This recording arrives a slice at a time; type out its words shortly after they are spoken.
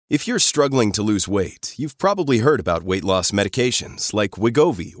If you're struggling to lose weight, you've probably heard about weight loss medications like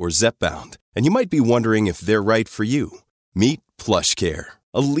Wegovy or Zepbound, and you might be wondering if they're right for you. Meet PlushCare,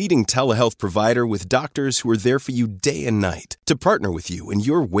 a leading telehealth provider with doctors who are there for you day and night to partner with you in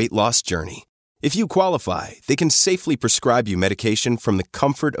your weight loss journey. If you qualify, they can safely prescribe you medication from the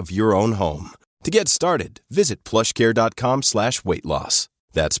comfort of your own home. To get started, visit plushcare.com/weightloss.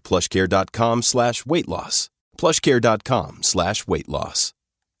 That's plushcare.com/weightloss. plushcare.com/weightloss.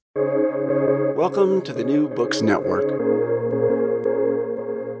 Welcome to the New Books Network.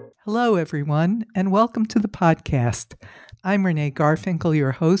 Hello, everyone, and welcome to the podcast. I'm Renee Garfinkel,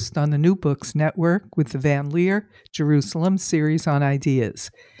 your host on the New Books Network with the Van Leer Jerusalem series on ideas.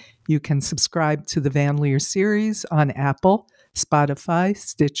 You can subscribe to the Van Leer series on Apple, Spotify,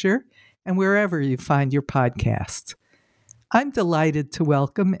 Stitcher, and wherever you find your podcasts. I'm delighted to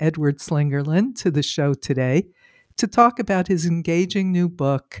welcome Edward Slingerland to the show today to talk about his engaging new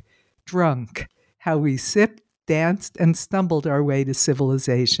book, Drunk: How We Sipped, Danced, and Stumbled Our Way to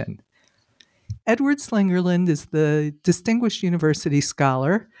Civilization. Edward Slingerland is the Distinguished University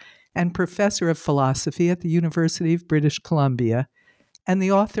Scholar and Professor of Philosophy at the University of British Columbia, and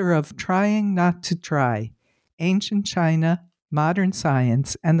the author of Trying Not to Try: Ancient China, Modern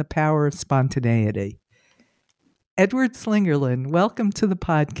Science, and the Power of Spontaneity. Edward Slingerland, welcome to the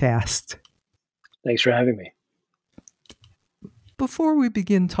podcast. Thanks for having me. Before we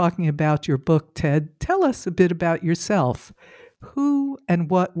begin talking about your book, Ted, tell us a bit about yourself. Who and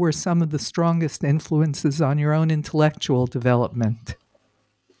what were some of the strongest influences on your own intellectual development?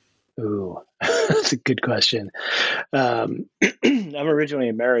 Ooh, that's a good question. I'm originally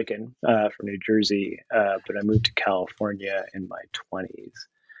American from New Jersey, but I moved to California in my 20s.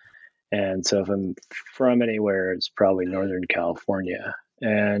 And so if I'm from anywhere, it's probably Northern California.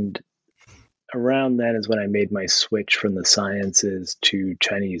 And around then is when I made my switch from the sciences to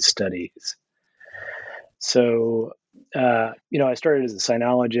Chinese studies. So, I started as a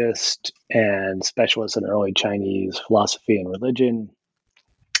sinologist and specialist in early Chinese philosophy and religion.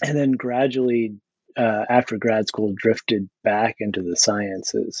 And then gradually, after grad school, drifted back into the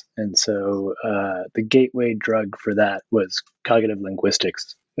sciences. And so the gateway drug for that was cognitive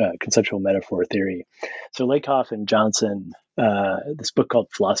linguistics, conceptual metaphor theory. So Lakoff and Johnson, this book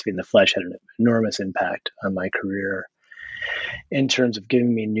called Philosophy in the Flesh had an enormous impact on my career in terms of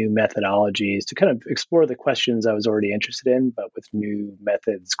giving me new methodologies to kind of explore the questions I was already interested in, but with new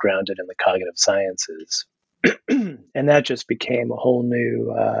methods grounded in the cognitive sciences. And that just became a whole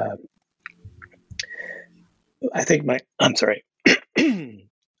new,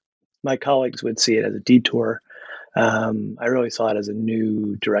 my colleagues would see it as a detour. I really saw it as a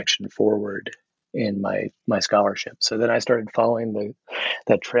new direction forward in my scholarship. So then I started following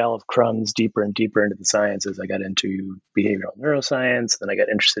that trail of crumbs deeper and deeper into the sciences. I got into behavioral neuroscience. Then I got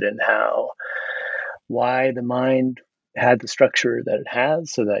interested in why the mind had the structure that it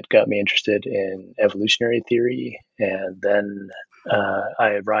has. So that got me interested in evolutionary theory. And then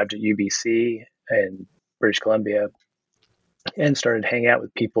I arrived at UBC in British Columbia and started hanging out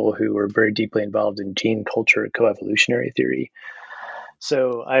with people who were very deeply involved in gene culture coevolutionary theory.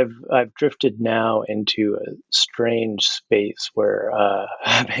 So I've drifted now into a strange space where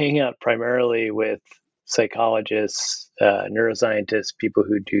I'm hanging out primarily with psychologists, neuroscientists, people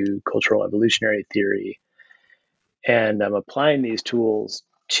who do cultural evolutionary theory, and I'm applying these tools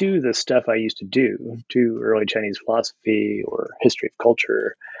to the stuff I used to do, to early Chinese philosophy or history of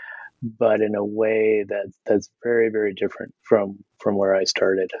culture, but in a way that's very, very different from where I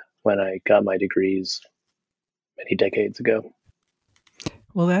started when I got my degrees many decades ago.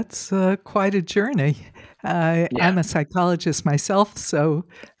 Well, that's quite a journey. I'm a psychologist myself, so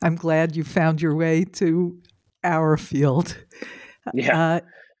I'm glad you found your way to our field. Yeah.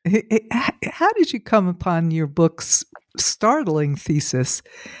 How did you come upon your book's startling thesis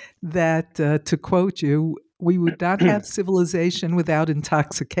that, to quote you, we would not have civilization without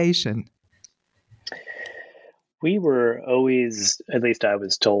intoxication? We were always, at least I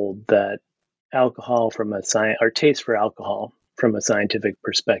was told, that alcohol our taste for alcohol from a scientific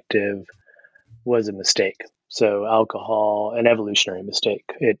perspective was a mistake. So alcohol, an evolutionary mistake.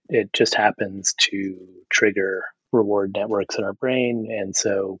 It just happens to trigger reward networks in our brain, and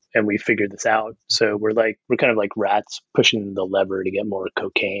we figured this out. So we're kind of like rats pushing the lever to get more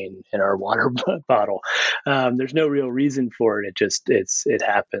cocaine in our water bottle. There's no real reason for it. It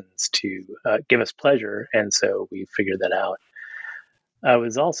happens to give us pleasure, and so we figured that out. I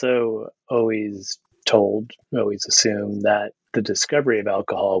was also always assumed that the discovery of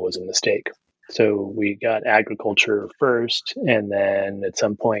alcohol was a mistake. So we got agriculture first, and then at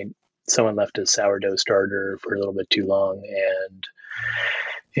some point, someone left a sourdough starter for a little bit too long, and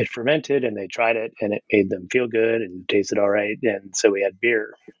it fermented, and they tried it, and it made them feel good and tasted all right. And so we had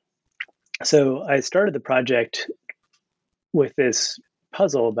beer. So I started the project with this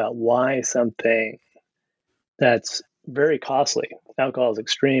puzzle about why something that's very costly, alcohol is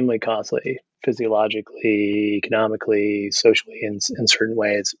extremely costly physiologically, economically, socially, in certain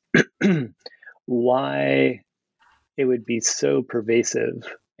ways, why it would be so pervasive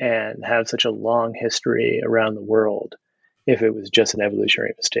and have such a long history around the world if it was just an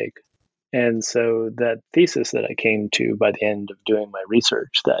evolutionary mistake. And so that thesis that I came to by the end of doing my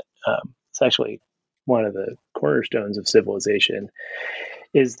research, that it's actually one of the cornerstones of civilization,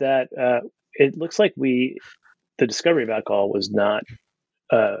 is that it looks like the discovery of alcohol was not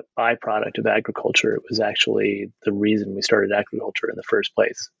a byproduct of agriculture. It was actually the reason we started agriculture in the first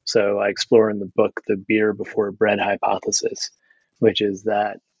place. So I explore in the book the beer before bread hypothesis, which is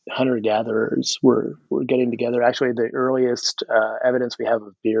that hunter-gatherers were getting together. Actually, the earliest evidence we have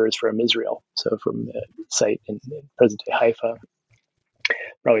of beer is from Israel, so from a site in present-day Haifa,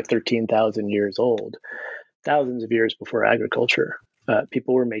 probably 13,000 years old, thousands of years before agriculture.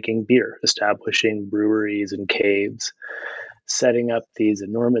 People were making beer, establishing breweries and caves, setting up these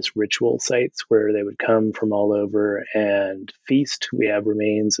enormous ritual sites where they would come from all over and feast. We have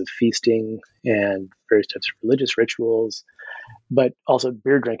remains of feasting and various types of religious rituals, but also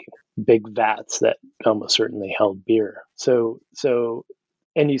beer drinking, big vats that almost certainly held beer. So,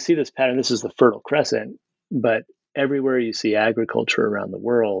 and you see this pattern, this is the Fertile Crescent, but everywhere you see agriculture around the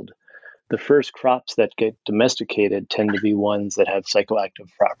world, the first crops that get domesticated tend to be ones that have psychoactive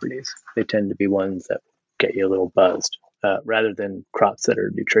properties. They tend to be ones that get you a little buzzed, rather than crops that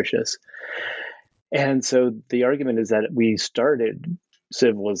are nutritious. And so the argument is that we started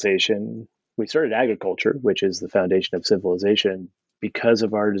civilization, we started agriculture, which is the foundation of civilization, because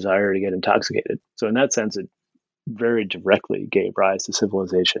of our desire to get intoxicated. So in that sense, it very directly gave rise to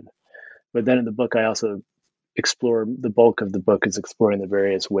civilization. But then in the book, I also explore, the bulk of the book is exploring the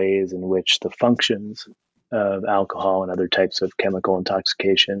various ways in which the functions of alcohol and other types of chemical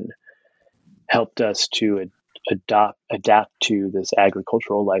intoxication helped us to adapt to this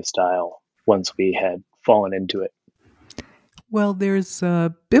agricultural lifestyle once we had fallen into it. Well, there's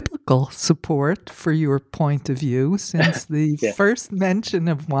biblical support for your point of view, since the Yeah. first mention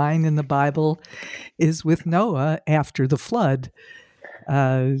of wine in the Bible is with Noah after the flood.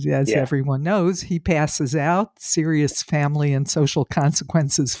 As everyone knows, he passes out, serious family and social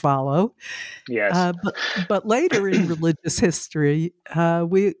consequences follow. Yes. But later in religious history,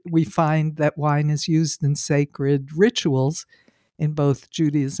 we find that wine is used in sacred rituals in both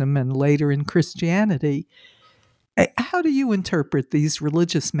Judaism and later in Christianity. How do you interpret these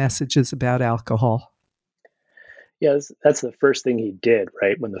religious messages about alcohol? Yes, that's the first thing he did,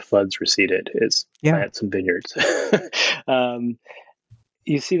 right, when the floods receded, is plant some vineyards.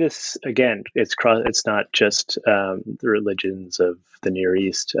 You see this again. It's not just the religions of the Near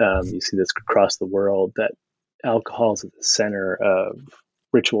East. You see this across the world, that alcohol is at the center of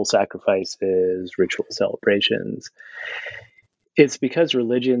ritual sacrifices, ritual celebrations. It's because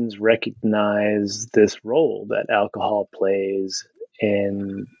religions recognize this role that alcohol plays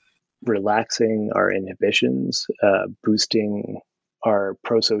in relaxing our inhibitions, boosting our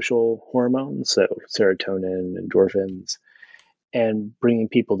prosocial hormones, so serotonin, endorphins, and bringing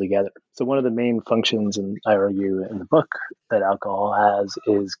people together. So one of the main functions, and I argue in the book, that alcohol has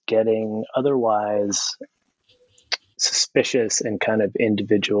is getting otherwise suspicious and kind of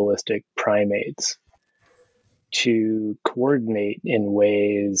individualistic primates to coordinate in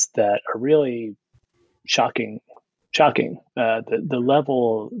ways that are really shocking. The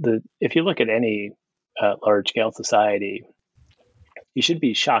level, if you look at any large scale society, you should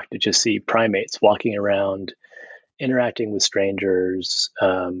be shocked to just see primates walking around, interacting with strangers,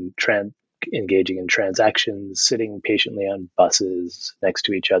 engaging in transactions, sitting patiently on buses next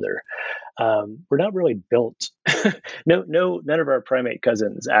to each other. We're not really built. None of our primate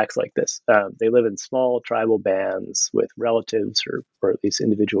cousins acts like this. They live in small tribal bands with relatives or at least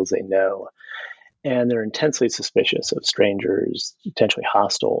individuals they know. And they're intensely suspicious of strangers, potentially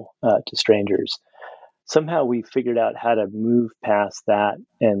hostile to strangers. Somehow we figured out how to move past that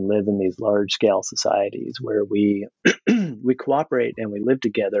and live in these large-scale societies where we we cooperate and we live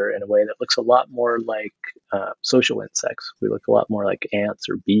together in a way that looks a lot more like social insects. We look a lot more like ants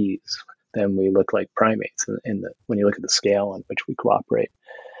or bees than we look like primates when you look at the scale on which we cooperate.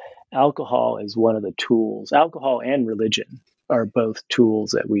 Alcohol is one of the tools. Alcohol and religion are both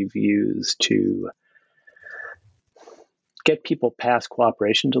tools that we've used to get people past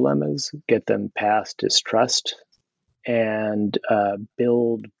cooperation dilemmas, get them past distrust, and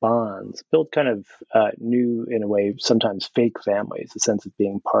build bonds, build kind of new, in a way, sometimes fake families, a sense of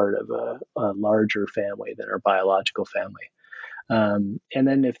being part of a larger family than our biological family. And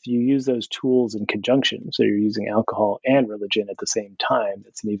then if you use those tools in conjunction, so you're using alcohol and religion at the same time,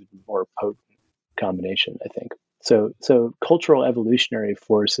 it's an even more potent combination, I think. So cultural evolutionary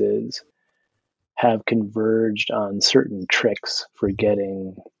forces have converged on certain tricks for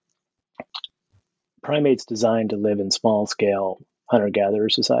getting primates designed to live in small scale hunter-gatherer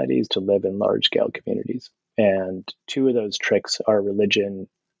societies to live in large scale communities. And two of those tricks are religion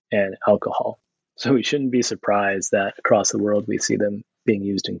and alcohol. So we shouldn't be surprised that across the world we see them being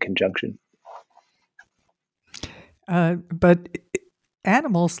used in conjunction. But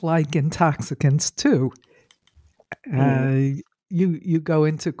animals like intoxicants too. You go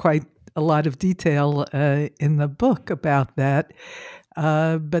into quite a lot of detail in the book about that,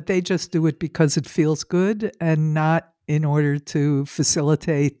 but they just do it because it feels good and not in order to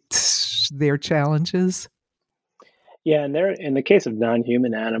facilitate their challenges. Yeah, and in the case of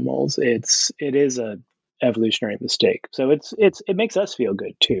non-human animals, it is a evolutionary mistake. So it makes us feel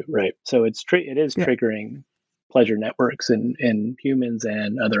good too, right? So it is triggering pleasure networks in humans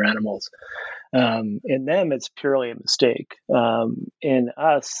and other animals. In them, it's purely a mistake. In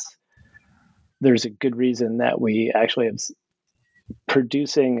us, there's a good reason that we actually have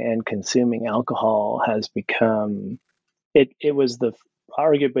producing and consuming alcohol has become. It was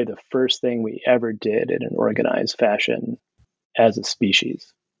arguably the first thing we ever did in an organized fashion as a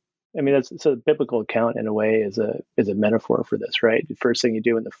species. I mean, so the biblical account in a way is a metaphor for this, right? The first thing you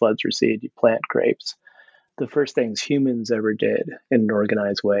do when the floods recede, you plant grapes. The first things humans ever did in an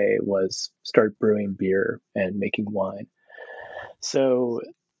organized way was start brewing beer and making wine. So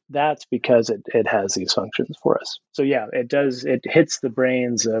that's because it has these functions for us. So yeah, it hits the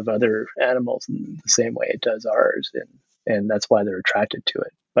brains of other animals in the same way it does ours, and that's why they're attracted to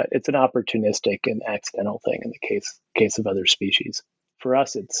it. But it's an opportunistic and accidental thing in the case of other species. For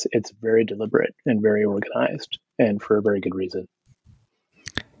us, it's very deliberate and very organized, and for a very good reason.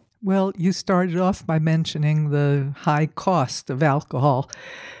 Well, you started off by mentioning the high cost of alcohol.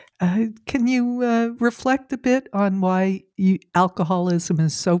 Can you reflect a bit on why alcoholism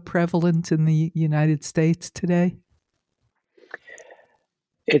is so prevalent in the United States today?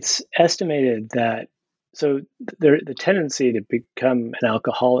 It's estimated that the tendency to become an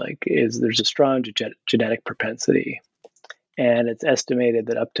alcoholic is there's a strong genetic propensity, and it's estimated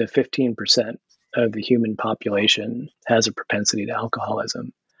that up to 15% of the human population has a propensity to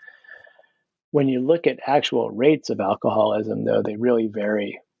alcoholism. When you look at actual rates of alcoholism, though, they really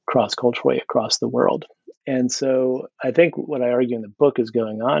vary cross-culturally across the world. And so I think what I argue in the book is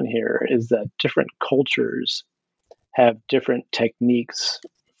going on here is that different cultures have different techniques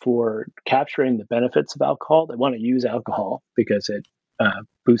for capturing the benefits of alcohol. They want to use alcohol because it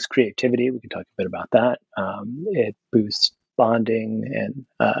boosts creativity. We can talk a bit about that. It boosts bonding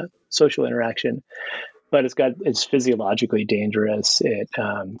and social interaction, but it's physiologically dangerous. It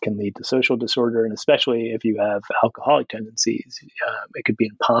can lead to social disorder, and especially if you have alcoholic tendencies, it could be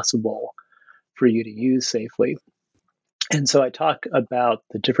impossible for you to use safely. And so I talk about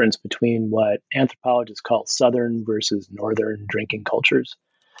the difference between what anthropologists call Southern versus Northern drinking cultures.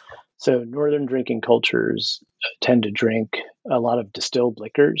 So Northern drinking cultures tend to drink a lot of distilled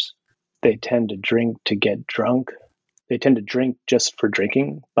liquors. They tend to drink to get drunk. They tend to drink just for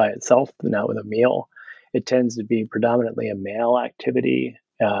drinking by itself, not with a meal. It tends to be predominantly a male activity,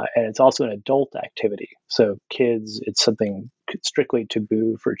 and it's also an adult activity. So kids, it's something strictly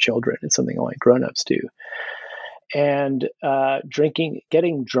taboo for children. It's something only grown-ups do. And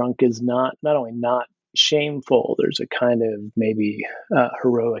getting drunk is not only not shameful, there's a kind of maybe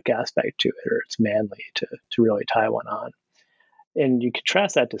heroic aspect to it, or it's manly to really tie one on. And you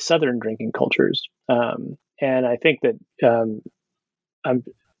contrast that to Southern drinking cultures. And I think that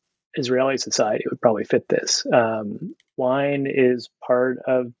Israeli society would probably fit this. Wine is part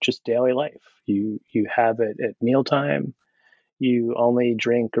of just daily life. You have it at mealtime. You only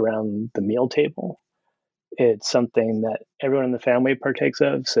drink around the meal table. It's something that everyone in the family partakes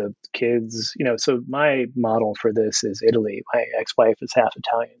of. So kids, so my model for this is Italy. My ex-wife is half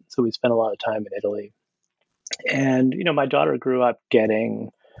Italian, so we spent a lot of time in Italy. And, my daughter grew up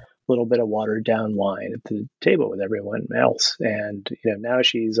getting a little bit of watered down wine at the table with everyone else. And, now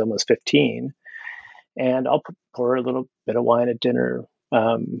she's almost 15, and I'll pour her a little bit of wine at dinner,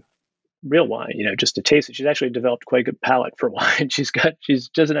 real wine, just to taste it. She's actually developed quite a good palate for wine. She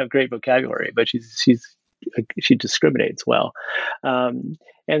doesn't have great vocabulary, but she discriminates well.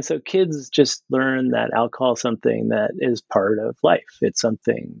 And so kids just learn that alcohol is something that is part of life. It's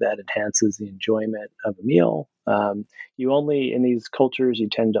something that enhances the enjoyment of a meal. You only in these cultures you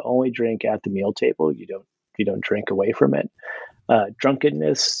tend to only drink at the meal table. You don't drink away from it.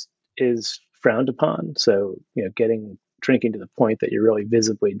 Drunkenness is frowned upon. So drinking to the point that you're really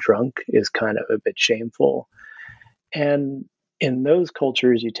visibly drunk is kind of a bit shameful. And in those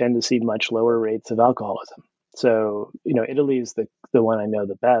cultures, you tend to see much lower rates of alcoholism. So, Italy is the one I know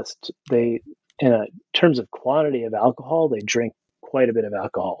the best. Terms of quantity of alcohol, they drink quite a bit of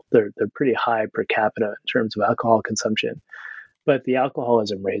alcohol. They're pretty high per capita in terms of alcohol consumption, but the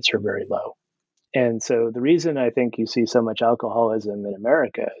alcoholism rates are very low. And so the reason I think you see so much alcoholism in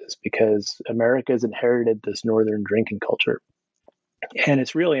America is because America's inherited this Northern drinking culture. And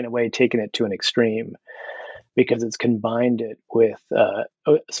it's really, in a way, taken it to an extreme because it's combined it with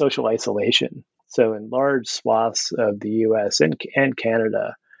social isolation. So in large swaths of the US and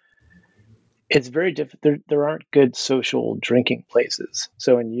Canada, it's very difficult. There aren't good social drinking places.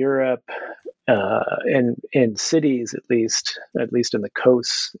 So in Europe, in cities, at least in the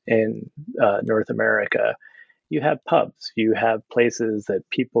coasts in North America, you have pubs, you have places that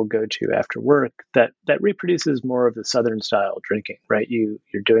people go to after work that reproduces more of the Southern style drinking, right?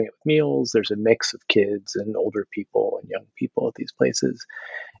 You're doing it with meals. There's a mix of kids and older people and young people at these places.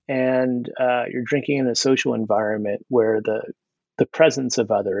 And you're drinking in a social environment where the presence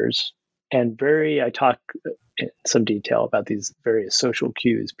of others I talk in some detail about these various social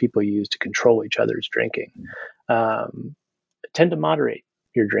cues people use to control each other's drinking, tend to moderate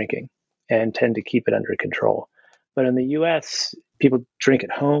your drinking and tend to keep it under control. But in the US, people drink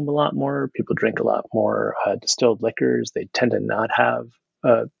at home a lot more. People drink a lot more distilled liquors. They tend to not have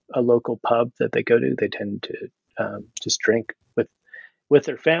a local pub that they go to. They tend to just drink with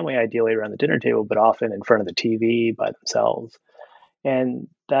their family, ideally around the dinner table, but often in front of the TV by themselves. And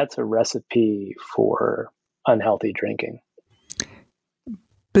that's a recipe for unhealthy drinking.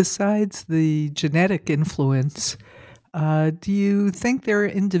 Besides the genetic influence, do you think there are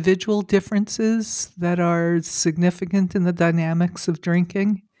individual differences that are significant in the dynamics of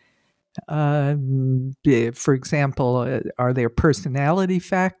drinking? For example, are there personality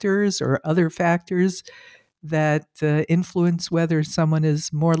factors or other factors that influence whether someone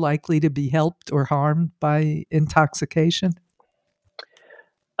is more likely to be helped or harmed by intoxication?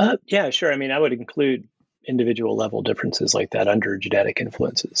 Yeah, sure. I mean, I would include individual level differences like that under genetic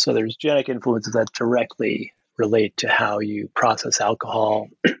influences. So there's genetic influences that directly relate to how you process alcohol.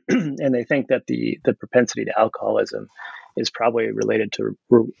 And they think that the propensity to alcoholism is probably related to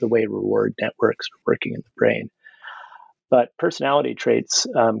the way reward networks are working in the brain. But personality traits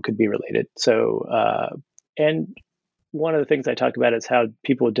could be related. So, and one of the things I talk about is how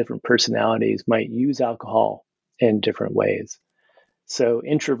people with different personalities might use alcohol in different ways. So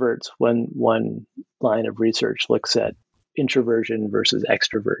introverts, one line of research looks at introversion versus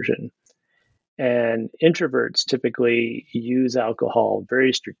extroversion. And introverts typically use alcohol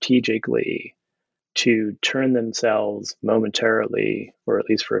very strategically to turn themselves momentarily, or at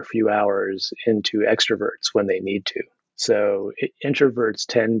least for a few hours, into extroverts when they need to. So introverts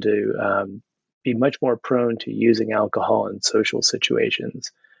tend to be much more prone to using alcohol in social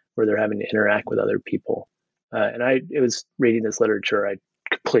situations where they're having to interact with other people. And it was reading this literature, I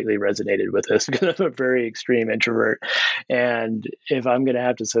completely resonated with this because I'm a very extreme introvert. And if I'm going to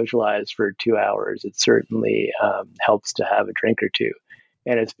have to socialize for 2 hours, it certainly helps to have a drink or two.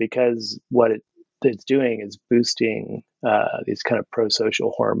 And it's because what it's doing is boosting these kind of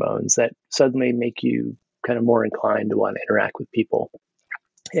pro-social hormones that suddenly make you kind of more inclined to want to interact with people.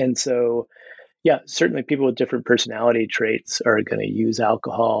 And so, yeah, certainly people with different personality traits are going to use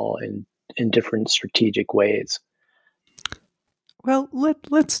alcohol in different strategic ways. Well,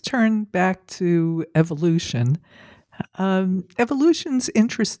 let's turn back to evolution. Evolution's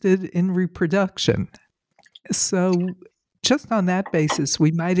interested in reproduction. So just on that basis,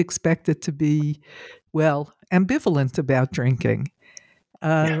 we might expect it to be, ambivalent about drinking.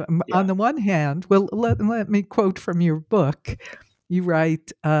 On the one hand, let me quote from your book. You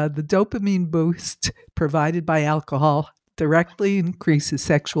write, the dopamine boost provided by alcohol directly increases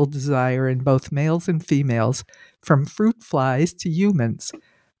sexual desire in both males and females, from fruit flies to humans.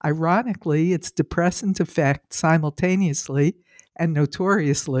 Ironically, its depressant effect simultaneously and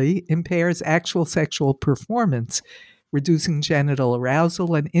notoriously impairs actual sexual performance, reducing genital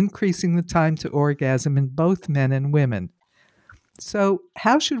arousal and increasing the time to orgasm in both men and women. So,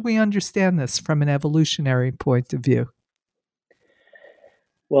 how should we understand this from an evolutionary point of view?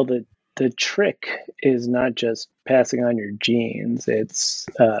 Well, the trick is not just passing on your genes, it's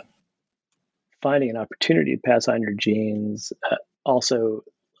finding an opportunity to pass on your genes, also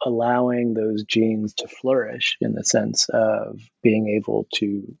allowing those genes to flourish in the sense of being able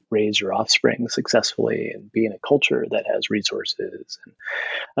to raise your offspring successfully and be in a culture that has resources.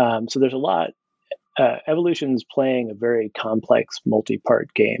 So there's a lot. Evolution's playing a very complex,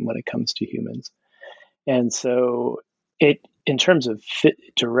 multi-part game when it comes to humans. And so in terms of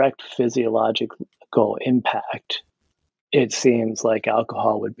direct physiological impact, it seems like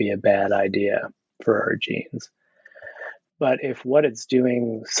alcohol would be a bad idea for our genes. But if what it's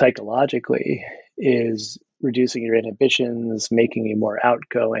doing psychologically is reducing your inhibitions, making you more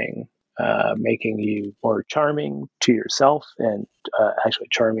outgoing, making you more charming to yourself and actually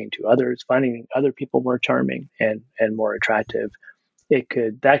charming to others, finding other people more charming and more attractive,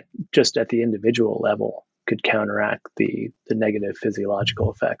 that just at the individual level could counteract the negative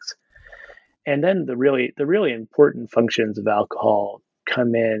physiological effects. And then the really important functions of alcohol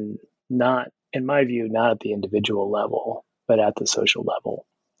come in, not, in my view, not at the individual level, but at the social level.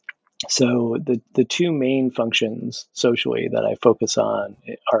 So the two main functions socially that I focus on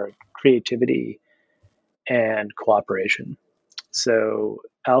are creativity and cooperation. So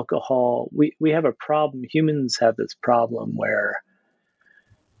alcohol, we have a problem. Humans have this problem where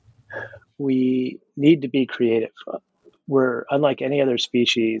we need to be creative. We're, unlike any other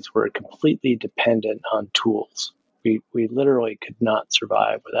species, we're completely dependent on tools. We literally could not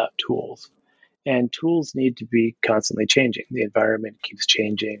survive without tools. And tools need to be constantly changing. The environment keeps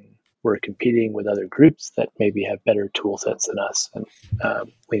changing. We're competing with other groups that maybe have better tool sets than us, and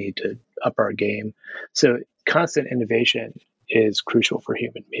we need to up our game. So constant innovation is crucial for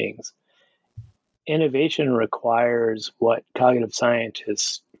human beings. Innovation requires what cognitive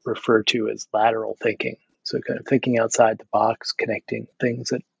scientists refer to as lateral thinking. So kind of thinking outside the box, connecting things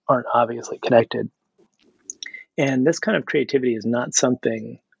that aren't obviously connected. And this kind of creativity is not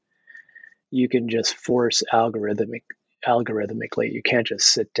something you can just force algorithmically. You can't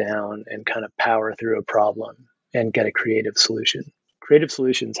just sit down and kind of power through a problem and get a creative solution. Creative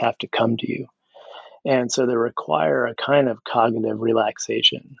solutions have to come to you. And so they require a kind of cognitive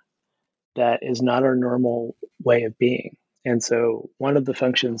relaxation that is not our normal way of being. And so one of the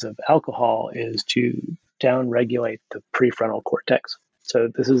functions of alcohol is to downregulate the prefrontal cortex. So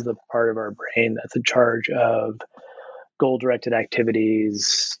this is the part of our brain that's in charge of goal-directed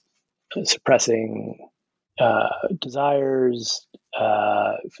activities, suppressing desires,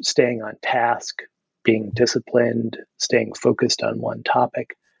 staying on task, being disciplined, staying focused on one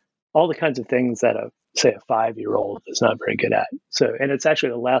topic, all the kinds of things that a 5-year-old is not very good at. So, and it's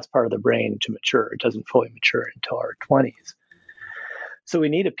actually the last part of the brain to mature. It doesn't fully mature until our 20s. So we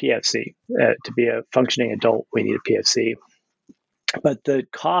need a PFC to be a functioning adult. We need a PFC. But the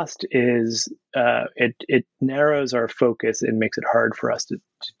cost is it narrows our focus and makes it hard for us to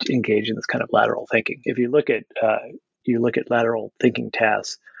engage in this kind of lateral thinking. If you look at lateral thinking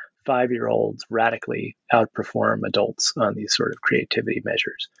tasks, 5-year-olds radically outperform adults on these sort of creativity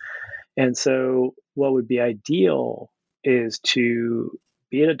measures. And so what would be ideal is to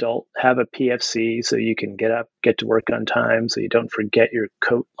be an adult, have a PFC so you can get up, get to work on time, so you don't forget your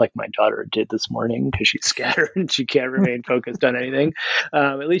coat like my daughter did this morning because she's scattered and she can't remain focused on anything.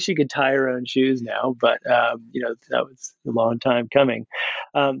 At least she could tie her own shoes now, but that was a long time coming.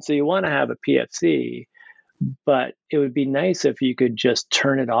 So you want to have a PFC, but it would be nice if you could just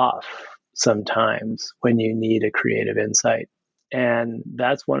turn it off sometimes when you need a creative insight. And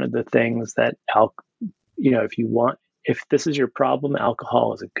that's one of the things that, if this is your problem,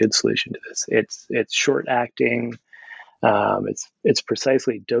 alcohol is a good solution to this. It's short acting. It's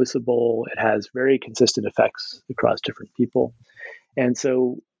precisely dosable. It has very consistent effects across different people. And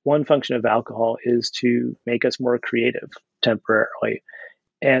so one function of alcohol is to make us more creative temporarily.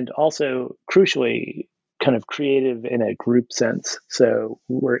 And also, crucially, kind of creative in a group sense. So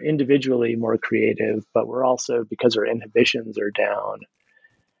we're individually more creative, but we're also, because our inhibitions are down,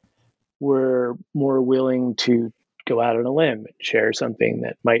 we're more willing to go out on a limb and share something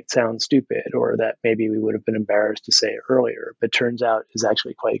that might sound stupid or that maybe we would have been embarrassed to say earlier, but turns out is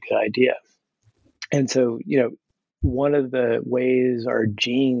actually quite a good idea. And so, one of the ways our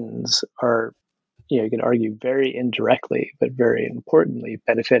genes are, you can argue very indirectly, but very importantly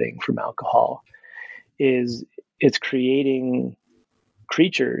benefiting from alcohol is it's creating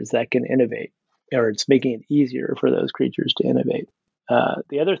creatures that can innovate, or it's making it easier for those creatures to innovate.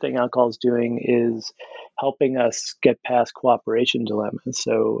 The other thing alcohol is doing is helping us get past cooperation dilemmas.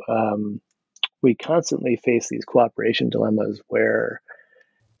 So we constantly face these cooperation dilemmas where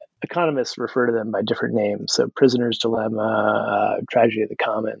economists refer to them by different names. So prisoner's dilemma, tragedy of the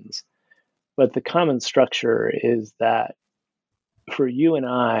commons. But the common structure is that for you and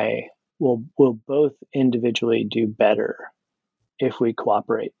I, we'll both individually do better if we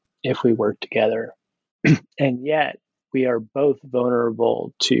cooperate, if we work together. And yet we are both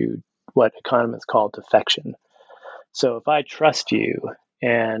vulnerable to what economists call defection. So if I trust you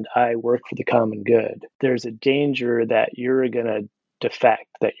and I work for the common good, there's a danger that you're going to defect,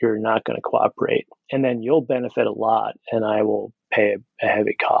 that you're not going to cooperate. And then you'll benefit a lot and I will pay a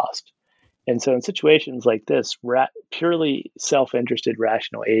heavy cost. And so in situations like this, purely self-interested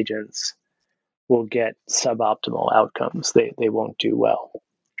rational agents will get suboptimal outcomes. They won't do well.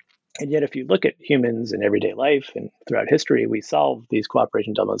 And yet, if you look at humans in everyday life and throughout history, we solve these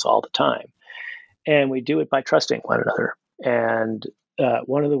cooperation dilemmas all the time. And we do it by trusting one another. And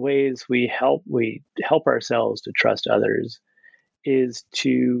one of the ways we help ourselves to trust others is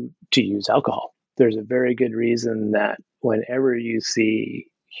to use alcohol. There's a very good reason that whenever you see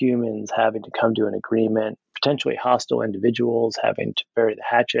humans having to come to an agreement, potentially hostile individuals having to bury the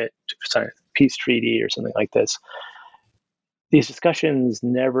hatchet to sign a peace treaty or something like this, these discussions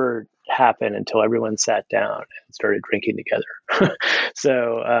never happen until everyone sat down and started drinking together.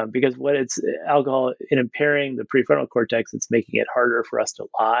 So, because what it's alcohol in impairing the prefrontal cortex, it's making it harder for us to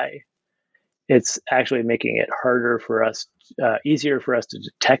lie. It's actually making it harder for us, easier for us to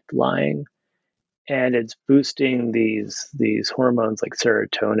detect lying, and it's boosting these hormones like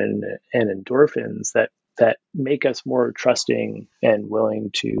serotonin and endorphins that make us more trusting and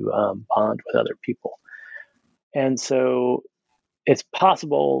willing to bond with other people. And so it's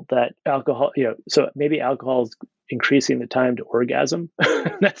possible that alcohol, so maybe alcohol is increasing the time to orgasm.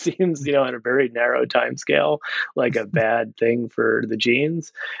 That seems, on a very narrow time scale, like a bad thing for the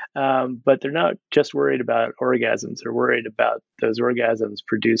genes. But they're not just worried about orgasms. They're worried about those orgasms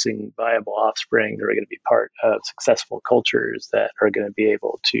producing viable offspring that are going to be part of successful cultures that are going to be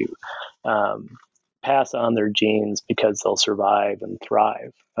able to pass on their genes because they'll survive and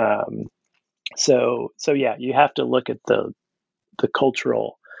thrive. So yeah, you have to look at the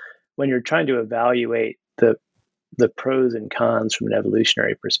cultural, when you're trying to evaluate the pros and cons from an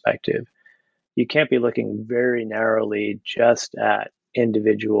evolutionary perspective, you can't be looking very narrowly just at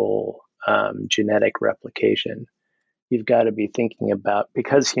individual genetic replication. You've got to be thinking about,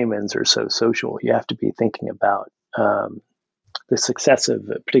 because humans are so social, you have to be thinking about the success of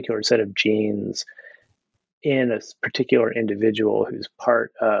a particular set of genes in a particular individual who's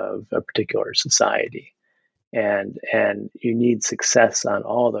part of a particular society. And you need success on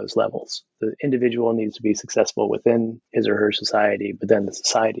all those levels. The individual needs to be successful within his or her society, but then the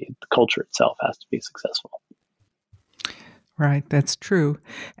society, the culture itself has to be successful. Right, that's true.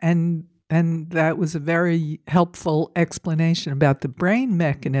 And that was a very helpful explanation about the brain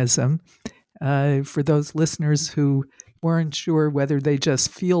mechanism for those listeners who weren't sure whether they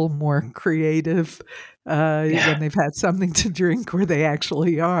just feel more creative when they've had something to drink or they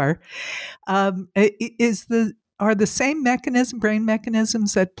actually are. Are the same brain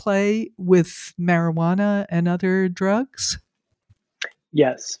mechanisms at play with marijuana and other drugs?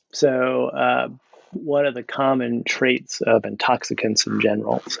 Yes. So one of the common traits of intoxicants in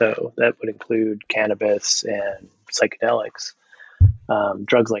general, so that would include cannabis and psychedelics,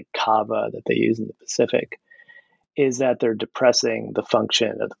 drugs like kava that they use in the Pacific, is that they're depressing the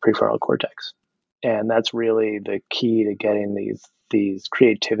function of the prefrontal cortex. And that's really the key to getting these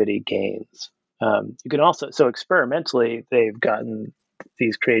creativity gains. You can also, so experimentally, they've gotten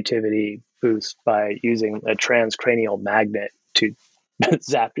these creativity boosts by using a transcranial magnet to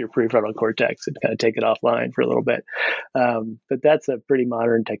zap your prefrontal cortex and kind of take it offline for a little bit. But that's a pretty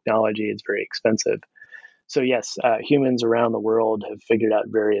modern technology. It's very expensive. So yes, humans around the world have figured out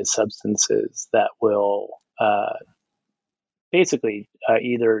various substances that will basically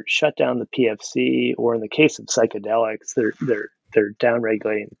either shut down the PFC, or in the case of psychedelics, they're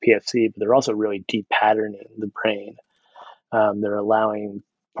downregulating the PFC, but they're also really depatterning the brain. They're allowing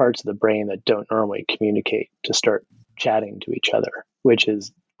parts of the brain that don't normally communicate to start chatting to each other, which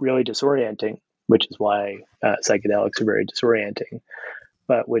is really disorienting, which is why psychedelics are very disorienting,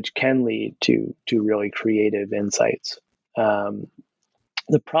 but which can lead to really creative insights. The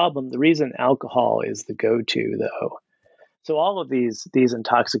reason alcohol is the go-to, though, so all of these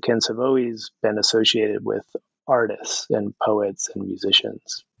intoxicants have always been associated with artists and poets and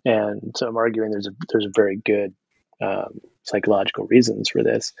musicians, and so I'm arguing there's a very good psychological reasons for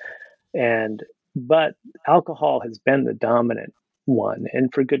this, but alcohol has been the dominant one,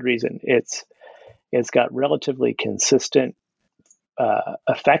 and for good reason. It's got relatively consistent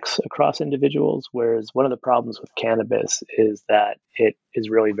effects across individuals, whereas one of the problems with cannabis is that it is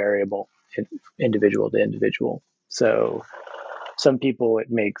really variable, individual to individual. So some people it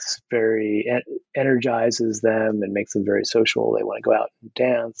makes energizes them and makes them very social. They want to go out and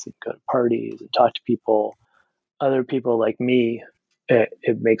dance and go to parties and talk to people. other people like me,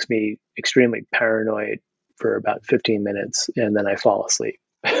 it makes me extremely paranoid for about 15 minutes, and then I fall asleep.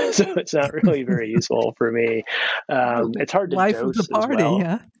 So it's not really very useful for me. It's hard to Life of the dose as party, well.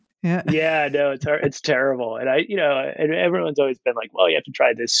 huh? Yeah. Yeah, no, it's hard. It's terrible. And and everyone's always been like, well, you have to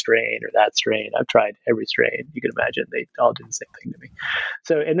try this strain or that strain. I've tried every strain you can imagine. They all do the same thing to me.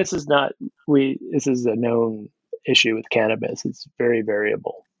 So, and this is a known issue with cannabis. It's very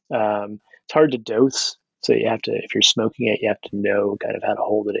variable. It's hard to dose. So you have to, if you're smoking it, you have to know kind of how to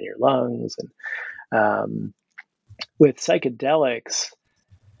hold it in your lungs. And with psychedelics,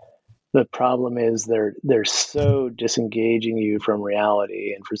 the problem is they're so disengaging you from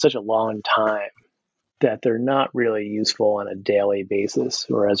reality and for such a long time that they're not really useful on a daily basis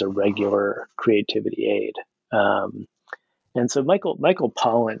or as a regular creativity aid. And so Michael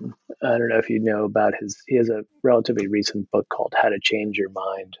Pollan, I don't know if you know about he has a relatively recent book called How to Change Your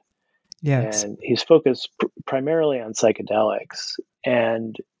Mind. Yes. And he's focused primarily on psychedelics.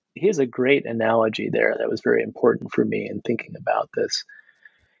 And he has a great analogy there that was very important for me in thinking about this.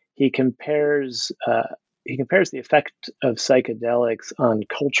 He compares the effect of psychedelics on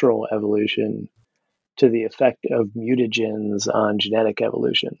cultural evolution to the effect of mutagens on genetic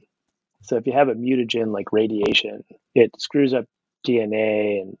evolution. So if you have a mutagen like radiation, it screws up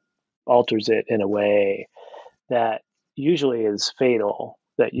DNA and alters it in a way that usually is fatal,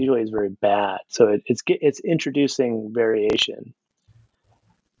 that usually is very bad. So it's introducing variation.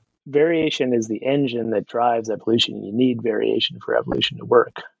 Variation is the engine that drives evolution. You need variation for evolution to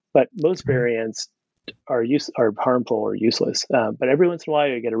work. But most variants are harmful or useless. But every once in a while,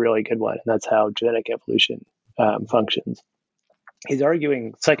 you get a really good one, and that's how genetic evolution functions. He's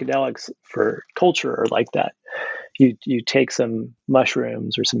arguing psychedelics for culture are like that. You take some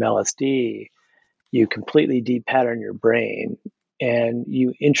mushrooms or some LSD, you completely depattern your brain, and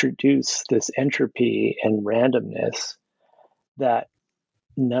you introduce this entropy and randomness that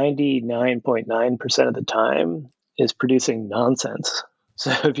 99.9% of the time is producing nonsense.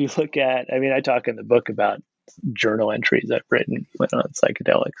 So if you look at, I talk in the book about journal entries I've written on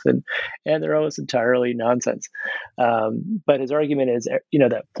psychedelics, and they're almost entirely nonsense. But his argument is,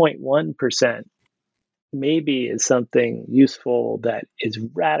 that 0.1% maybe is something useful that is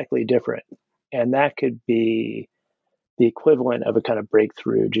radically different. And that could be the equivalent of a kind of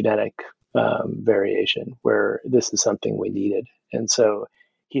breakthrough genetic variation where this is something we needed. And so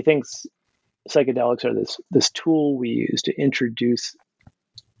he thinks psychedelics are this tool we use to introduce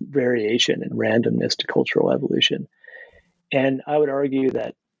variation and randomness to cultural evolution. And I argue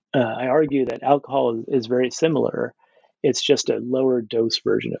that alcohol is very similar. It's just a lower dose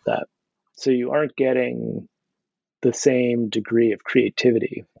version of that. So you aren't getting the same degree of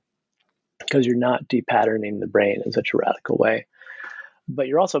creativity because you're not depatterning the brain in such a radical way. But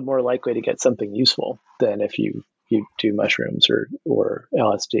you're also more likely to get something useful than if you do mushrooms or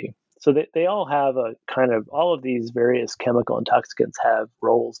LSD. So they all have a kind of, all of these various chemical intoxicants have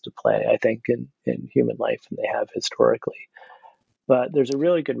roles to play, I think, in human life, and they have historically. But there's a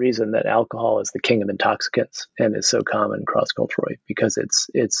really good reason that alcohol is the king of intoxicants and is so common cross-culturally, because it's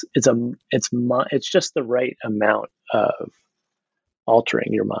just the right amount of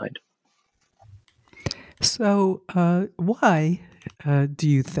altering your mind. So why do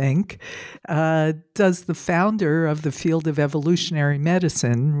you think does the founder of the field of evolutionary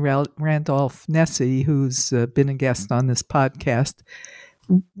medicine, Randolph Nesse, who's been a guest on this podcast,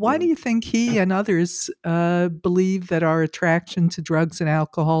 why do you think he and others believe that our attraction to drugs and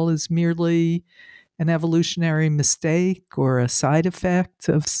alcohol is merely an evolutionary mistake or a side effect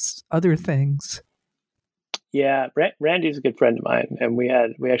of other things? Yeah, Randy's a good friend of mine, and we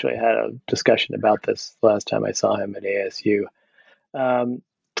actually had a discussion about this the last time I saw him at ASU.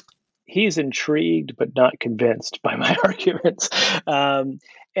 He's intrigued but not convinced by my arguments, and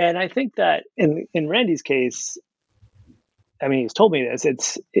I think that in Randy's case, he's told me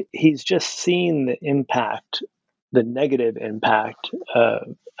this. He's just seen the negative impact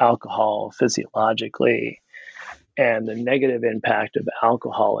of alcohol physiologically, and the negative impact of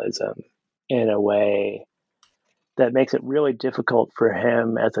alcoholism in a way that makes it really difficult for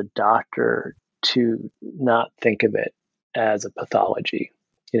him as a doctor to not think of it as a pathology,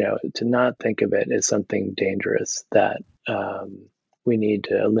 to not think of it as something dangerous that we need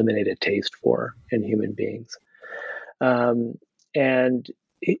to eliminate a taste for in human beings. And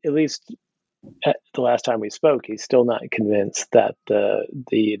at least at the last time we spoke, he's still not convinced that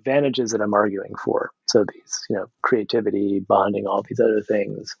the advantages that I'm arguing for, so these, creativity, bonding, all these other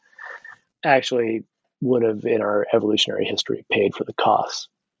things, actually would have in our evolutionary history paid for the costs.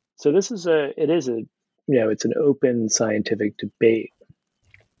 So it's an open scientific debate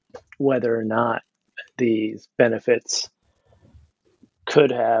whether or not these benefits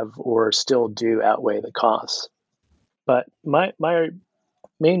could have or still do outweigh the costs. But my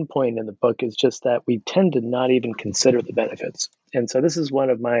main point in the book is just that we tend to not even consider the benefits. And so this is one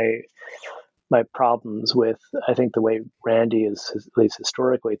of my problems with, I think, the way Randy is at least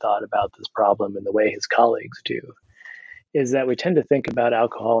historically thought about this problem and the way his colleagues do, is that we tend to think about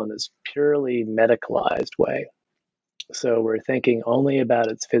alcohol in this purely medicalized way. So we're thinking only about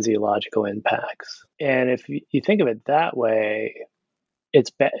its physiological impacts. And if you think of it that way,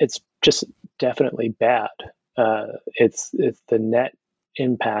 it's just definitely bad. It's the net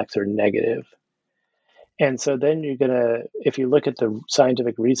impacts are negative. And so then if you look at the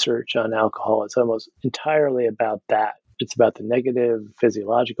scientific research on alcohol, it's almost entirely about that. It's about the negative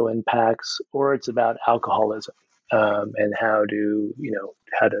physiological impacts, or it's about alcoholism, and how to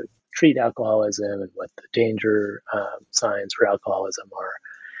treat alcoholism and what the danger signs for alcoholism are.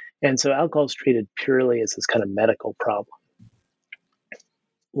 And so alcohol is treated purely as this kind of medical problem.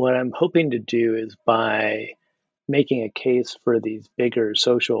 What I'm hoping to do is, by making a case for these bigger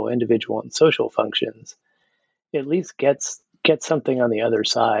individual and social functions, at least get something on the other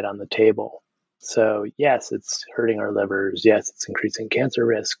side on the table. So yes, it's hurting our livers. Yes, it's increasing cancer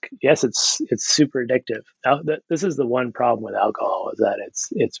risk. Yes, it's super addictive. This is the one problem with alcohol, is that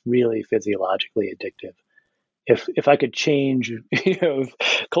it's really physiologically addictive. If I could change, if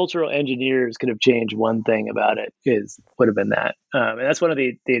cultural engineers could have changed one thing about it, would have been that. And that's one of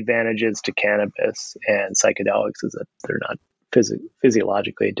the advantages to cannabis and psychedelics, is that they're not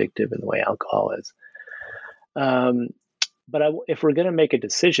physiologically addictive in the way alcohol is. But if we're going to make a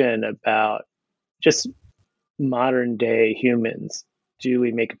decision about just modern day humans, do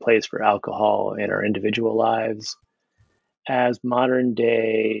we make a place for alcohol in our individual lives? As modern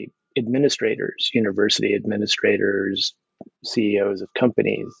day administrators, university administrators, CEOs of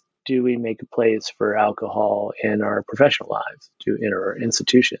companies, do we make a place for alcohol in our professional lives, in our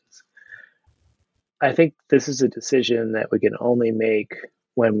institutions? I think this is a decision that we can only make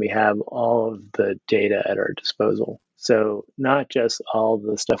when we have all of the data at our disposal. So not just all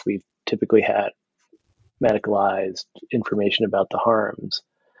the stuff we've typically had, medicalized information about the harms,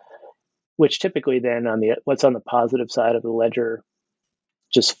 which typically then what's on the positive side of the ledger,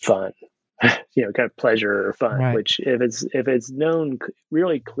 just fun, kind of pleasure or fun, right. Which if it's known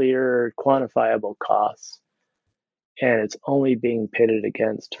really clear, quantifiable costs, and it's only being pitted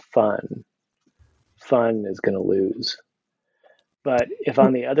against fun is going to lose. But if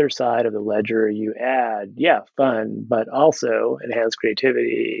on the other side of the ledger you add, fun, but also enhanced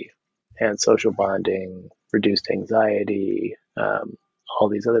creativity, enhanced social bonding, reduced anxiety, all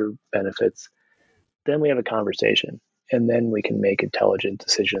these other benefits, then we have a conversation. And then we can make intelligent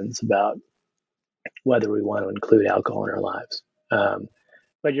decisions about whether we want to include alcohol in our lives.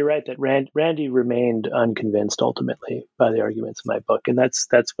 But you're right that Randy remained unconvinced ultimately by the arguments in my book. And that's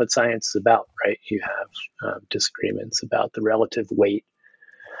what science is about, right? You have disagreements about the relative weight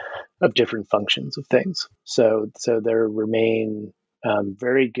of different functions of things. So there remain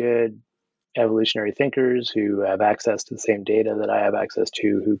very good evolutionary thinkers who have access to the same data that I have access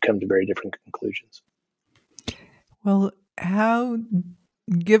to, who come to very different conclusions. Well,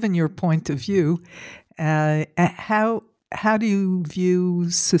 given your point of view, how do you view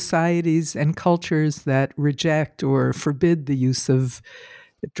societies and cultures that reject or forbid the use of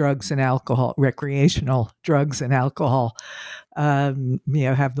drugs and alcohol, recreational drugs and alcohol? You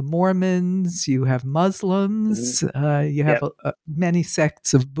have the Mormons, you have Muslims, you have many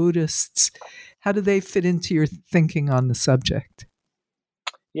sects of Buddhists. How do they fit into your thinking on the subject?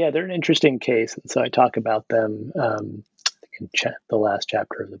 Yeah, they're an interesting case. And so I talk about them in the last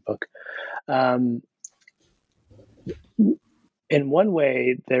chapter of the book. In one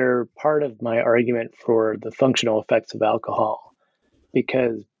way, they're part of my argument for the functional effects of alcohol,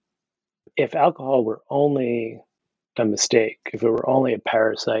 because if alcohol were only a mistake, if it were only a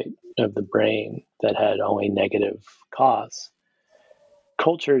parasite of the brain that had only negative costs,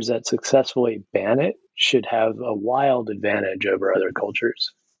 cultures that successfully ban it should have a wild advantage over other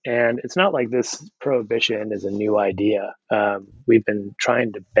cultures. And it's not like this prohibition is a new idea. We've been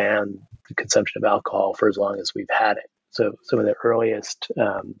trying to ban the consumption of alcohol for as long as we've had it. So some of the earliest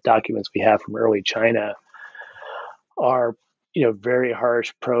documents we have from early China are, very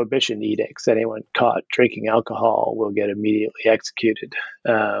harsh prohibition edicts. Anyone caught drinking alcohol will get immediately executed.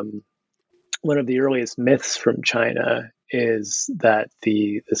 One of the earliest myths from China is that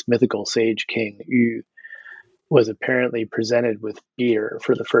this mythical sage king Yu was apparently presented with beer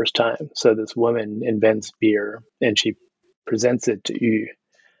for the first time. So this woman invents beer and she presents it to Yu.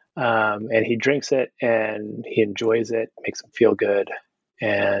 And he drinks it and he enjoys it, makes him feel good.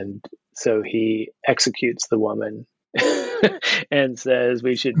 And So he executes the woman and says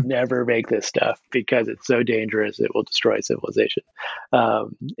we should never make this stuff because it's so dangerous, it will destroy civilization.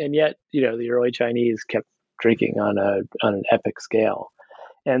 And yet, the early Chinese kept drinking on an epic scale.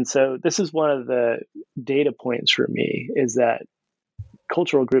 And so this is one of the data points for me, is that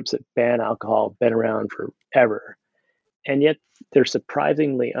cultural groups that ban alcohol have been around forever, and yet they're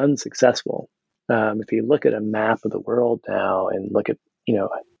surprisingly unsuccessful. If you look at a map of the world now and look at,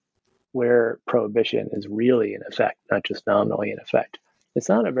 where prohibition is really in effect, not just nominally in effect, it's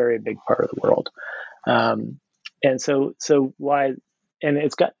not a very big part of the world. And so why, and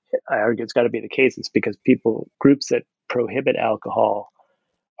I argue it's got to be the case. It's because groups that prohibit alcohol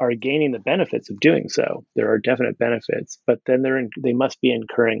are gaining the benefits of doing so. There are definite benefits, but then they must be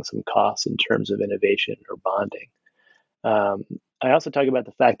incurring some costs in terms of innovation or bonding. I also talk about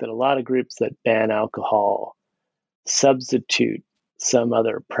the fact that a lot of groups that ban alcohol substitute some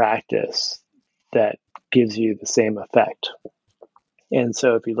other practice that gives you the same effect. And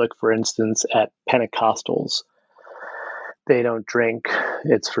so if you look, for instance, at Pentecostals, they don't drink.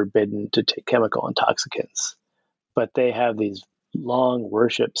 It's forbidden to take chemical intoxicants. But they have these long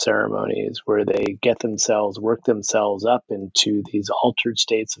worship ceremonies where they work themselves up into these altered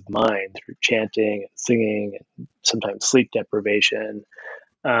states of mind through chanting and singing and sometimes sleep deprivation,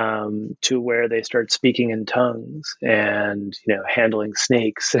 to where they start speaking in tongues and handling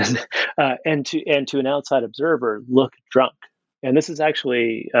snakes and to an outside observer look drunk. And this is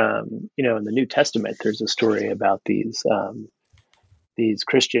actually in the New Testament there's a story about these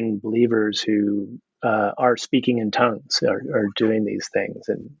Christian believers who are speaking in tongues, are doing these things,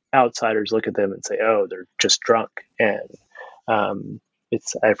 and outsiders look at them and say, "Oh, they're just drunk." And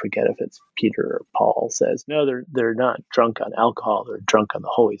I forget if it's Peter or Paul says, "No, they're not drunk on alcohol. They're drunk on the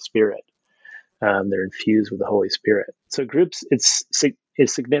Holy Spirit. They're infused with the Holy Spirit." So groups, it's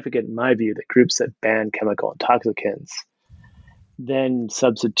significant in my view that groups that ban chemical intoxicants then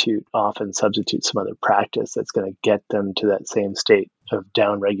often substitute some other practice that's going to get them to that same state of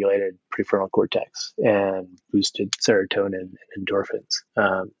downregulated prefrontal cortex and boosted serotonin and endorphins.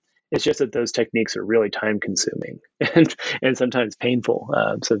 It's just that those techniques are really time consuming and sometimes painful.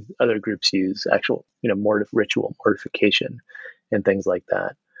 So other groups use actual, ritual mortification and things like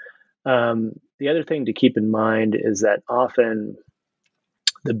that. The other thing to keep in mind is that often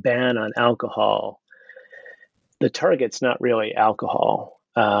the ban on alcohol, the target's not really alcohol.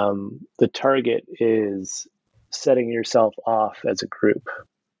 The target is setting yourself off as a group.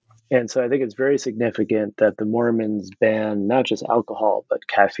 And so I think it's very significant that the Mormons ban not just alcohol, but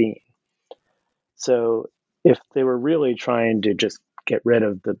caffeine. So if they were really trying to just get rid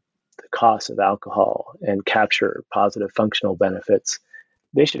of the cost of alcohol and capture positive functional benefits,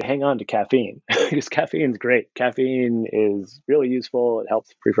 they should hang on to caffeine because caffeine's great. Caffeine is really useful. It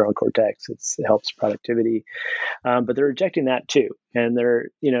helps prefrontal cortex. It helps productivity. But they're rejecting that too. And they're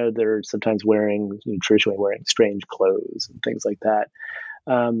sometimes traditionally wearing strange clothes and things like that.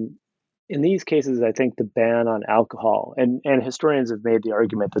 In these cases, I think the ban on alcohol, and historians have made the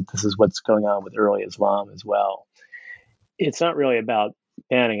argument that this is what's going on with early Islam as well. It's not really about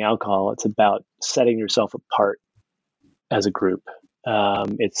banning alcohol. It's about setting yourself apart as a group.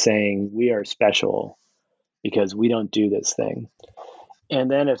 It's saying we are special because we don't do this thing. And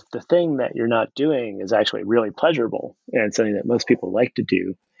then if the thing that you're not doing is actually really pleasurable and something that most people like to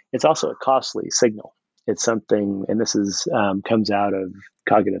do, it's also a costly signal. It's something, and this is comes out of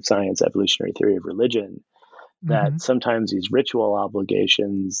cognitive science, evolutionary theory of religion, that sometimes these ritual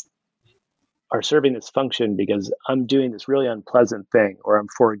obligations are serving this function because I'm doing this really unpleasant thing, or I'm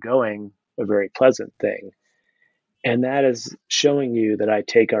foregoing a very pleasant thing. And that is showing you that I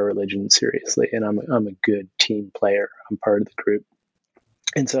take our religion seriously and I'm a good team player. I'm part of the group.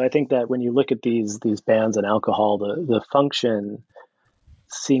 And so I think that when you look at these bans on alcohol, the function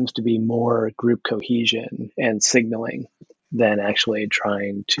seems to be more group cohesion and signaling than actually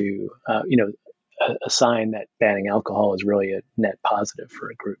trying to, assign that banning alcohol is really a net positive for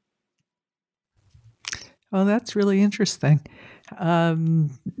a group. Well, that's really interesting,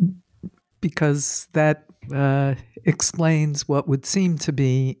 because that explains what would seem to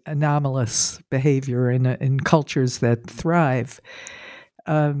be anomalous behavior in cultures that thrive.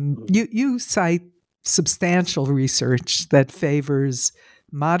 You cite substantial research that favors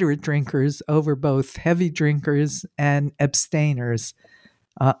moderate drinkers over both heavy drinkers and abstainers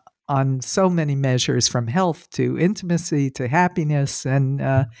on so many measures, from health to intimacy to happiness. And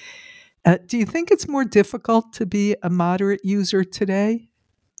do you think it's more difficult to be a moderate user today?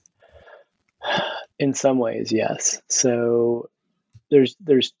 In some ways, yes. So there's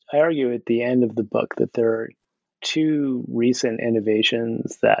I argue at the end of the book that there are two recent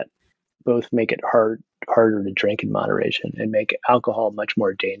innovations that both make it harder to drink in moderation and make alcohol much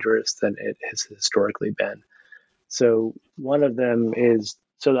more dangerous than it has historically been. So one of them is,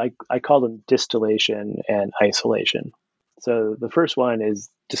 so I call them distillation and isolation. So the first one is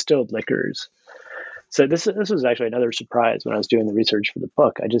distilled liquors. So this was actually another surprise when I was doing the research for the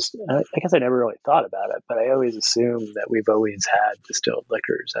book. I guess I never really thought about it, but I always assumed that we've always had distilled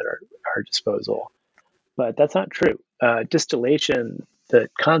liquors at our disposal. But that's not true. Distillation, the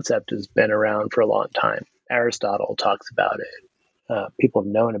concept has been around for a long time. Aristotle talks about it. People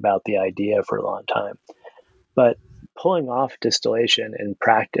have known about the idea for a long time. But pulling off distillation in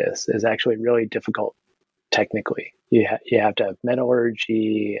practice is actually really difficult technically. You have to have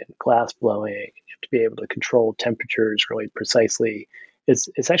metallurgy and glass blowing. You have to be able to control temperatures really precisely.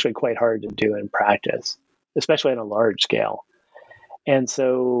 It's actually quite hard to do in practice, especially on a large scale. And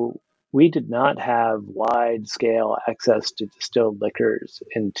so we did not have wide-scale access to distilled liquors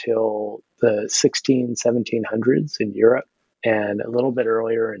until the 1700s in Europe, and a little bit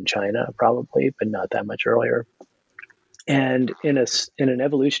earlier in China, probably, but not that much earlier. And in an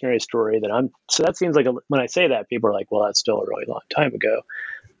evolutionary story so that seems like when I say that, people are like, well, that's still a really long time ago,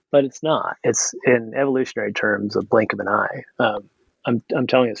 but it's not. It's, in evolutionary terms, a blink of an eye. I'm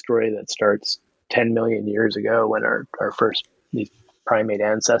telling a story that starts 10 million years ago when our first, these primate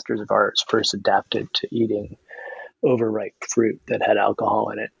ancestors of ours first adapted to eating overripe fruit that had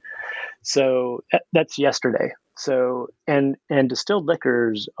alcohol in it. So that's yesterday. So, and distilled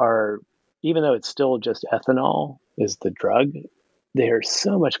liquors are, even though it's still just ethanol is the drug, they are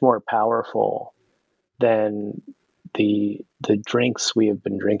so much more powerful than the drinks we have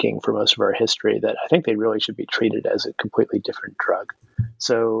been drinking for most of our history that I think they really should be treated as a completely different drug.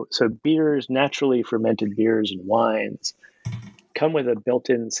 So beers, naturally fermented beers and wines, come with a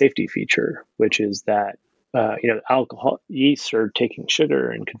built-in safety feature, which is that alcohol yeasts are taking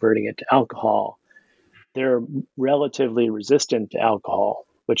sugar and converting it to alcohol. They're relatively resistant to alcohol,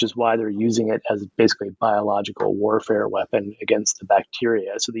 which is why they're using it as basically a biological warfare weapon against the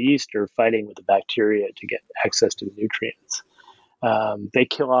bacteria. So the yeast are fighting with the bacteria to get access to the nutrients. They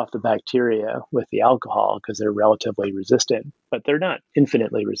kill off the bacteria with the alcohol because they're relatively resistant, but they're not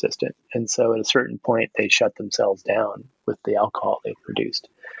infinitely resistant. And so at a certain point, they shut themselves down with the alcohol they've produced.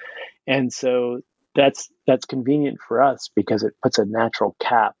 And so that's convenient for us because it puts a natural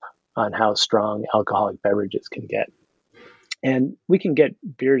cap on how strong alcoholic beverages can get. And we can get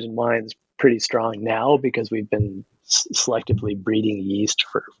beers and wines pretty strong now because we've been selectively breeding yeast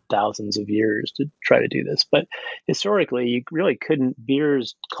for thousands of years to try to do this. But historically, you really couldn't.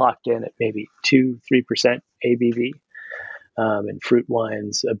 Beers clocked in at maybe 2-3% ABV, and fruit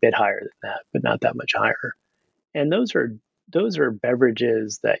wines a bit higher than that, but not that much higher. And those are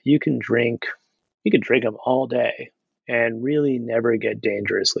beverages that you can drink. You can drink them all day and really never get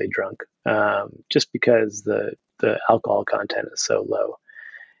dangerously drunk, just because the alcohol content is so low.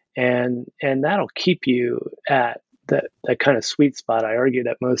 And that'll keep you at that kind of sweet spot. I argue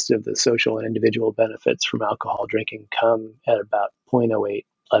that most of the social and individual benefits from alcohol drinking come at about 0.08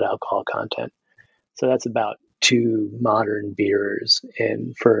 blood alcohol content. So that's about 2 modern beers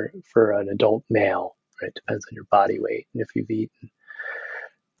for an adult male, right? Depends on your body weight and if you've eaten.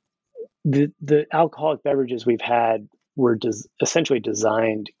 The alcoholic beverages we've had were essentially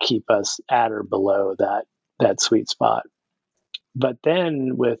designed to keep us at or below that sweet spot. But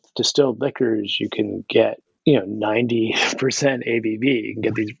then with distilled liquors, you can get 90% ABV. You can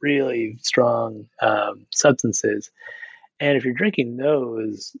get these really strong substances, and if you're drinking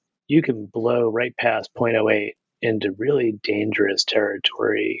those, you can blow right past 0.08 into really dangerous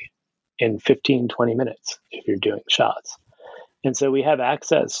territory in 15-20 minutes if you're doing shots. And so we have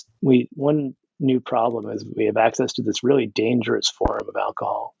access. One new problem is we have access to this really dangerous form of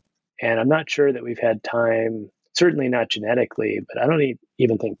alcohol. And I'm not sure that we've had time, certainly not genetically, but I don't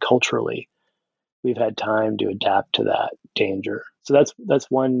even think culturally we've had time to adapt to that danger. So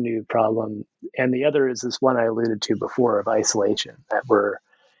that's one new problem. And the other is this one I alluded to before of isolation, that we're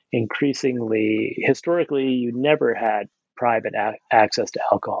increasingly, historically, you never had private access to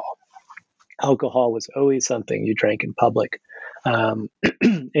alcohol. Alcohol was always something you drank in public.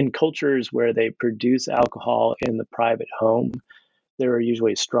 In cultures where they produce alcohol in the private home, there are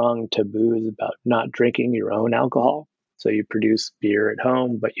usually strong taboos about not drinking your own alcohol. So you produce beer at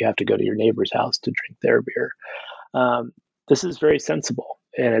home, but you have to go to your neighbor's house to drink their beer. This is very sensible.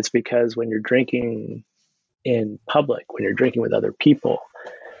 And it's because when you're drinking in public, when you're drinking with other people,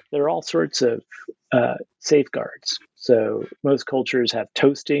 there are all sorts of safeguards. So most cultures have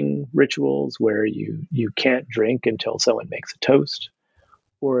toasting rituals where you can't drink until someone makes a toast,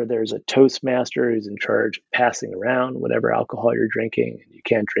 or there's a Toastmaster who's in charge of passing around whatever alcohol you're drinking, and you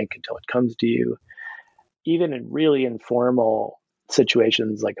can't drink until it comes to you. Even in really informal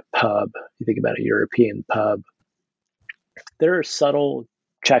situations like a pub, you think about a European pub, there are subtle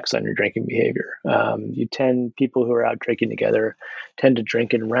checks on your drinking behavior. People who are out drinking together tend to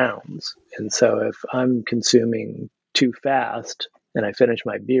drink in rounds. And so if I'm consuming too fast and I finish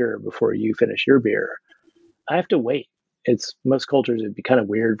my beer before you finish your beer, I have to wait. It's most cultures, it'd be kind of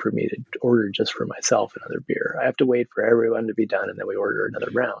weird for me to order just for myself another beer. I have to wait for everyone to be done and then we order another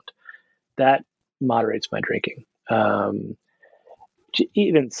round. That moderates my drinking.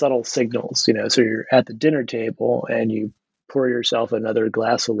 Even subtle signals, so you're at the dinner table and you pour yourself another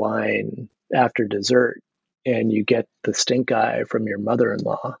glass of wine after dessert and you get the stink eye from your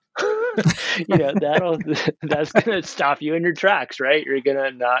mother-in-law. That's going to stop you in your tracks, right? You're going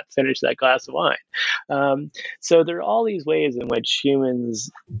to not finish that glass of wine. So there are all these ways in which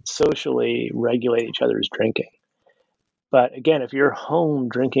humans socially regulate each other's drinking. But again, if you're home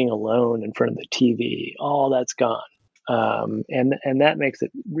drinking alone in front of the TV, all that's gone. And that makes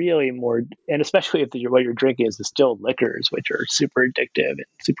it really more, and especially if what you're drinking is distilled liquors, which are super addictive and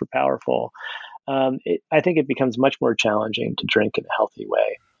super powerful, I think it becomes much more challenging to drink in a healthy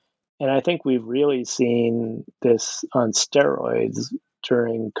way. And I think we've really seen this on steroids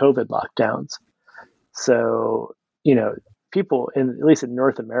during COVID lockdowns. So, people, at least in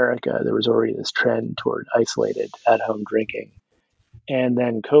North America, there was already this trend toward isolated at-home drinking. And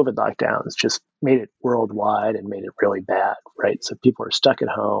then COVID lockdowns just made it worldwide and made it really bad, right? So people are stuck at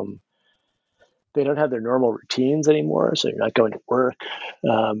home. They don't have their normal routines anymore. So you're not going to work.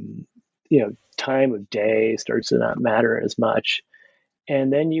 Time of day starts to not matter as much.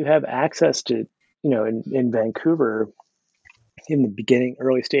 And then you have access to, in Vancouver, in the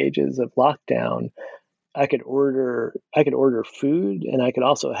early stages of lockdown, I could order food, and I could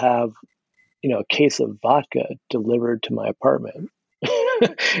also have, a case of vodka delivered to my apartment.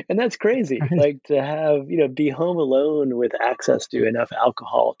 And that's crazy. Right. Like to have, be home alone with access to enough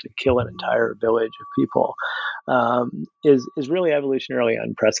alcohol to kill an entire village of people is really evolutionarily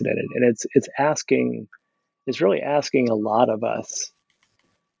unprecedented. And it's really asking a lot of us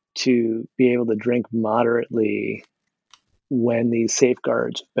to be able to drink moderately when these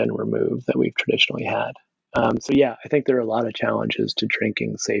safeguards have been removed that we've traditionally had. I think there are a lot of challenges to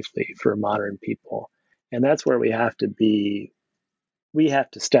drinking safely for modern people. And that's where we have to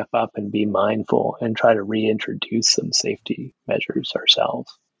step up and be mindful and try to reintroduce some safety measures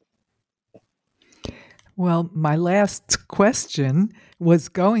ourselves. Well, my last question was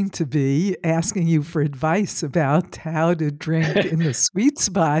going to be asking you for advice about how to drink in the sweet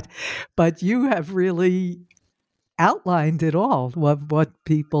spot, but you have really outlined it all, what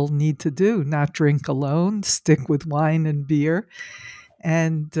people need to do: not drink alone, stick with wine and beer,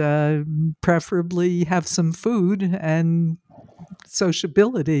 and preferably have some food and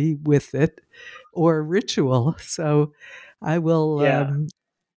sociability with it or ritual. So I will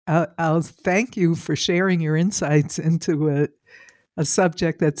I'll thank you for sharing your insights into a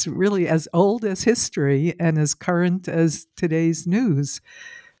subject that's really as old as history and as current as today's news.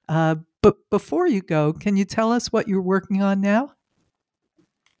 But before you go, can you tell us what you're working on now?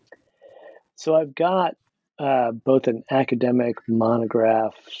 So I've got both an academic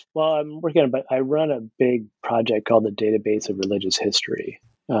monograph. Well, I'm working on, but I run a big project called the Database of Religious History.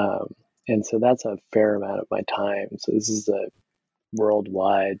 And so that's a fair amount of my time. So this is a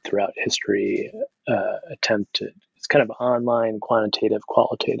worldwide, throughout history, attempt to, it's kind of online, quantitative,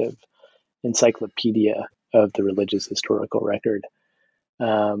 qualitative encyclopedia of the religious historical record.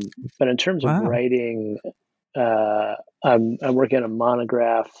 But in terms of writing, I'm working on a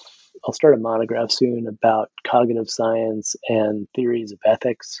monograph. I'll start a monograph soon about cognitive science and theories of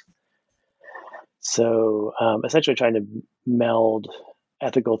ethics. So essentially trying to meld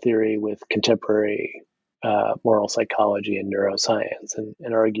ethical theory with contemporary moral psychology and neuroscience,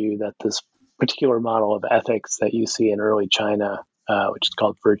 and argue that this particular model of ethics that you see in early China, which is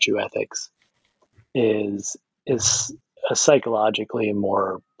called virtue ethics, is a psychologically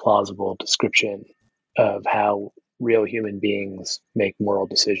more plausible description of how real human beings make moral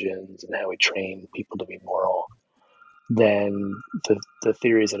decisions and how we train people to be moral than the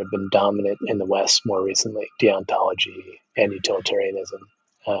theories that have been dominant in the West more recently, deontology and utilitarianism.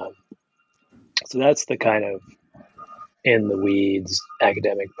 So that's the kind of in the weeds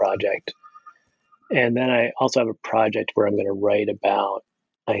academic project. And then I also have a project where I'm going to write about,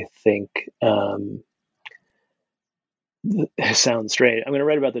 I think, it sounds strange, I'm going to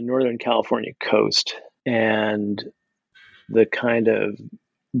write about the Northern California coast and the kind of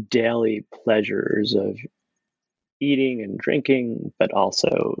daily pleasures of eating and drinking, but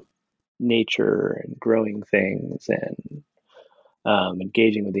also nature and growing things and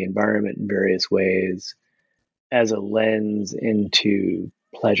engaging with the environment in various ways as a lens into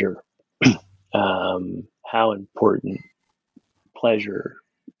pleasure, how important pleasure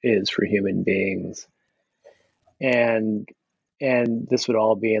is for human beings, and this would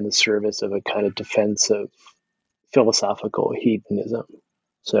all be in the service of a kind of defense of philosophical hedonism.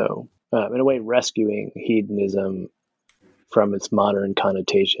 So, in a way, rescuing hedonism from its modern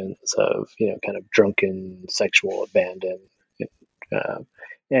connotations of, kind of drunken sexual abandon, uh,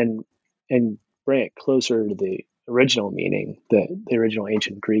 and and bring it closer to the original meaning, the original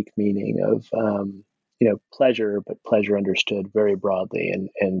ancient Greek meaning of pleasure, but pleasure understood very broadly,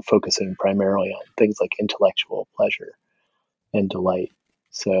 and focusing primarily on things like intellectual pleasure and delight.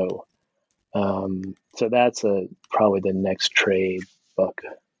 So so that's probably the next trade book.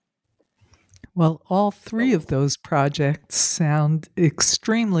 Well, all three of those projects sound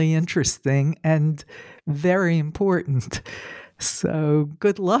extremely interesting and very important. So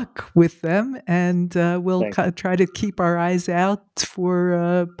good luck with them, and we'll try to keep our eyes out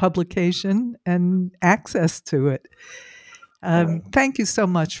for publication and access to it. Thank you so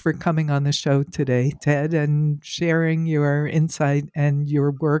much for coming on the show today, Ted, and sharing your insight and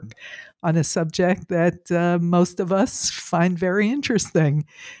your work on a subject that most of us find very interesting.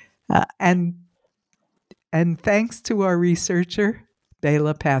 And thanks to our researcher,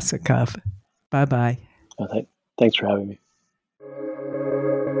 Bela Pasikov. Bye-bye. Thanks for having me.